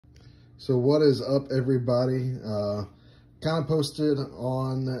So what is up, everybody? Kind of posted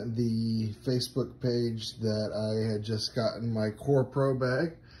on the Facebook page that I had just gotten my Core Pro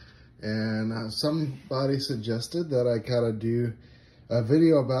bag, and somebody suggested that I kind of do a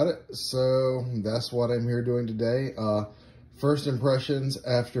video about it. So that's what I'm here doing today. First impressions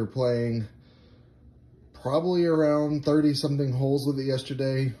after playing probably around 30 something holes with it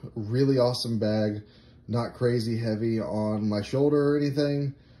yesterday. Really awesome bag, not crazy heavy on my shoulder or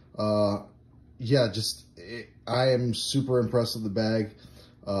anything. I am super impressed with the bag.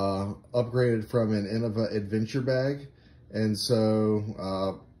 Upgraded from an Innova Adventure bag, and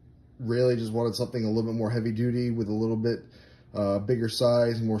so really just wanted something a little bit more heavy duty with a little bit bigger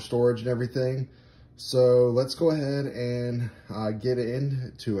size, more storage and everything. So let's go ahead and get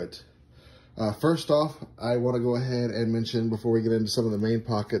into it. First off, I want to go ahead and mention, before we get into some of the main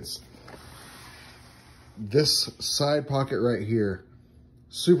pockets, this side pocket right here,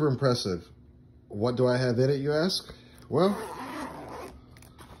 super impressive. What do I have in it, you ask? Well,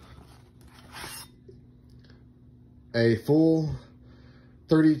 a full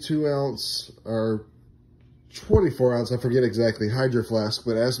 32 ounce or 24 ounce, I forget exactly, Hydro Flask,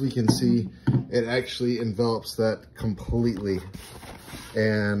 but as we can see, it actually envelops that completely.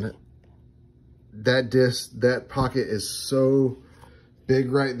 And that disc, that pocket is so big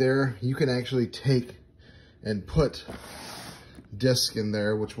right there, you can actually take and put disc in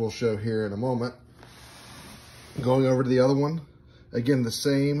there, which we'll show here in a moment. Going over to the other one, again, the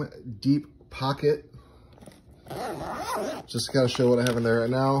same deep pocket. Just gotta show what I have in there right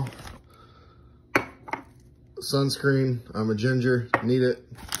now. Sunscreen, I'm a ginger, need it.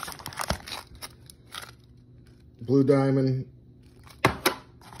 Blue Diamond,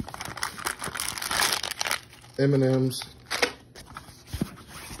 M&Ms,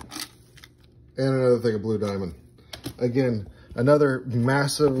 and another thing of Blue Diamond. Again, another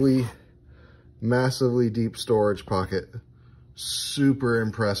massively deep storage pocket. Super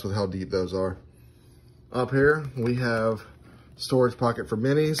impressed with how deep those are. Up here, we have storage pocket for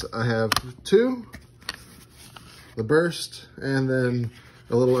minis. I have two, the Burst, and then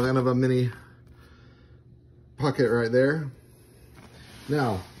a little Innova mini pocket right there.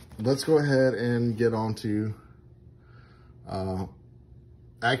 Now, let's go ahead and get on to,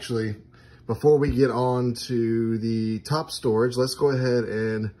 actually, before we get on to the top storage, let's go ahead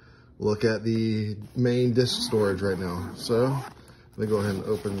and look at the main disc storage right now. So let me go ahead and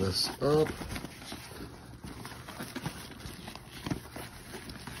open this up.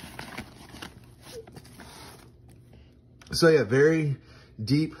 So yeah, very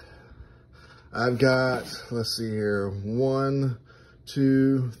deep. I've got, let's see here, 1,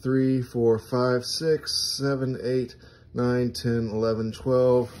 2, 3, 4, 5, 6, 7, 8, 9, 10, 11,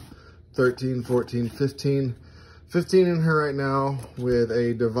 12, 13, 14, 15. 15 in here right now with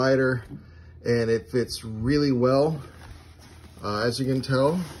a divider, and it fits really well. As you can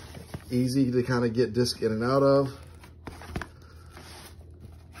tell, easy to kind of get disc in and out of.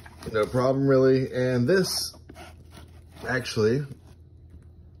 No problem really. And this actually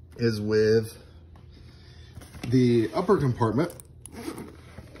is with the upper compartment.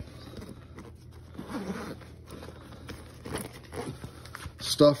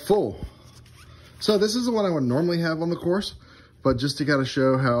 Stuffed full. So this isn't what I would normally have on the course, but just to kind of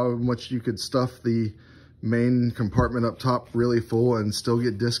show how much you could stuff the main compartment up top really full and still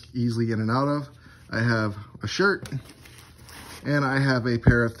get disc easily in and out of, I have a shirt, and I have a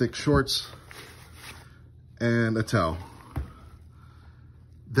pair of thick shorts and a towel.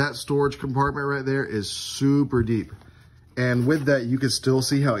 That storage compartment right there is super deep. And with that, you can still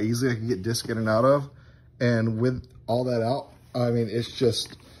see how easily I can get disc in and out of. And with all that out, I mean, it's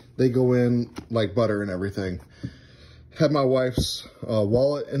just, they go in like butter and everything. Had my wife's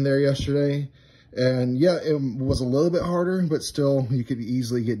wallet in there yesterday, and yeah, it was a little bit harder, but still you could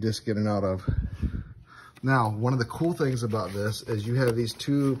easily get disc in and out of. Now, one of the cool things about this is you have these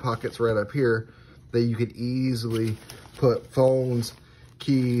two pockets right up here that you could easily put phones,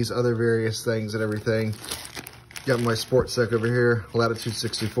 keys, other various things and everything. Got my sports deck over here, Latitude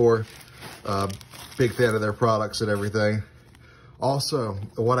 64. Big fan of their products and everything. Also,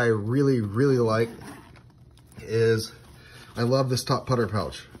 what I really like is I love this top putter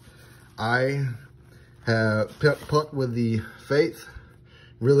pouch. I have putt with the Faith,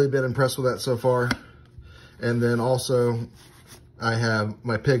 really been impressed with that so far. And then also I have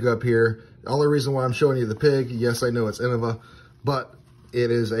my Pig up here. The only reason why I'm showing you the Pig, yes, I know it's Innova, but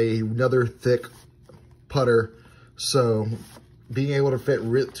it is another thick putter. So being able to fit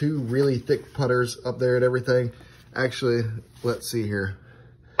two really thick putters up there and everything, actually, let's see here,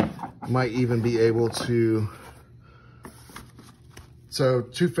 might even be able to So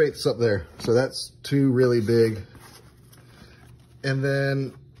 2 faiths up there. So that's 2 really big. And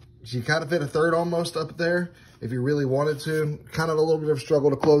then you kind of fit a third almost up there if you really wanted to. Kind of a little bit of a struggle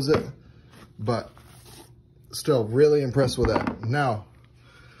to close it, but still really impressed with that. Now,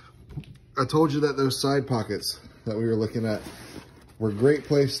 I told you that those side pockets that we were looking at were a great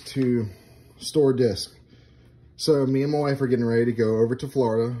place to store disc. So me and my wife are getting ready to go over to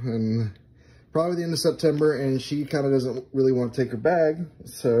Florida and probably the end of September, and she kind of doesn't really want to take her bag.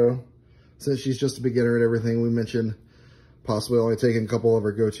 So since she's just a beginner at everything, we mentioned possibly only taking a couple of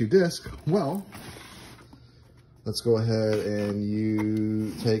her go-to discs. Well, let's go ahead and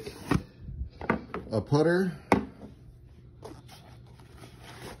you take a putter,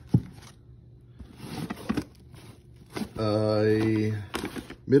 a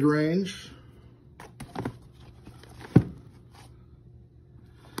mid-range,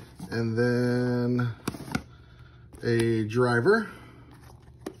 and then a driver,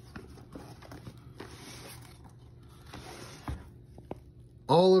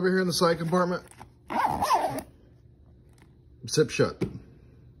 all over here in the side compartment. Zip shut.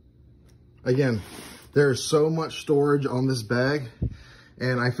 Again, there's so much storage on this bag,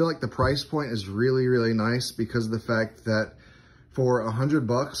 and I feel like the price point is really, really nice because of the fact that for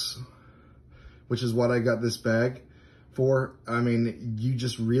 $100, which is what I got this bag for, I mean, you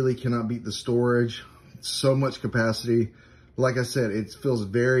just really cannot beat the storage. So much capacity. Like I said, it feels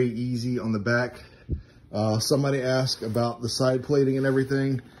very easy on the back. Somebody asked about the side plating and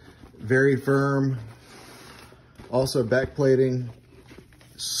everything. Very firm. Also back plating.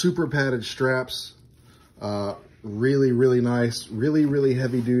 Super padded straps. Really, really nice. Really, really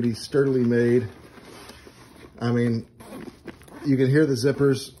heavy duty. Sturdily made. I mean, you can hear the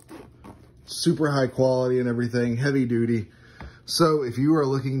zippers. Super high quality and everything. Heavy duty. So if you are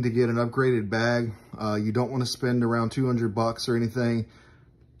looking to get an upgraded bag, you don't want to spend around $200 or anything.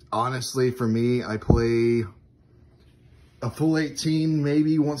 Honestly, for me, I play a full 18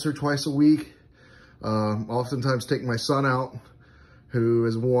 maybe once or twice a week. Oftentimes take my son out, who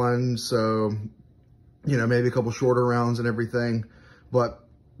is 1, so, you know, maybe a couple shorter rounds and everything. But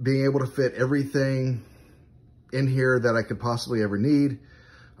being able to fit everything in here that I could possibly ever need.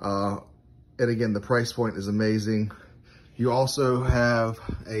 And again, the price point is amazing. You also have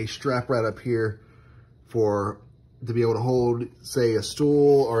a strap right up here to be able to hold, say, a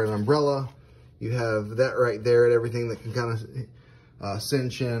stool or an umbrella. You have that right there and everything that can kind of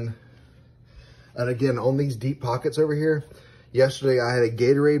cinch in. And again, on these deep pockets over here, yesterday I had a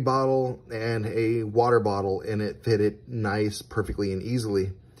Gatorade bottle and a water bottle, and it fitted nice, perfectly, and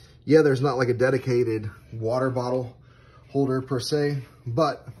easily. Yeah, there's not like a dedicated water bottle holder per se,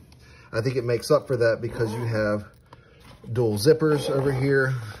 but I think it makes up for that because you have dual zippers over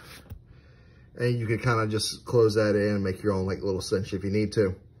here, and you can kind of just close that in and make your own like little cinch if you need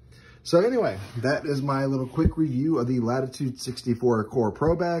to. So anyway, that is my little quick review of the Latitude 64 Core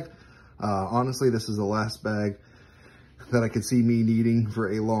Pro bag. Honestly, this is the last bag that I could see me needing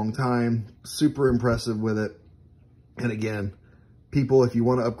for a long time. Super impressive with it. And again, people, if you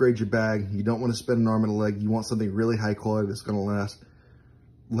want to upgrade your bag, you don't want to spend an arm and a leg, you want something really high quality that's going to last,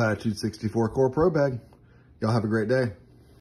 Latitude 64 Core Pro bag. Y'all have a great day.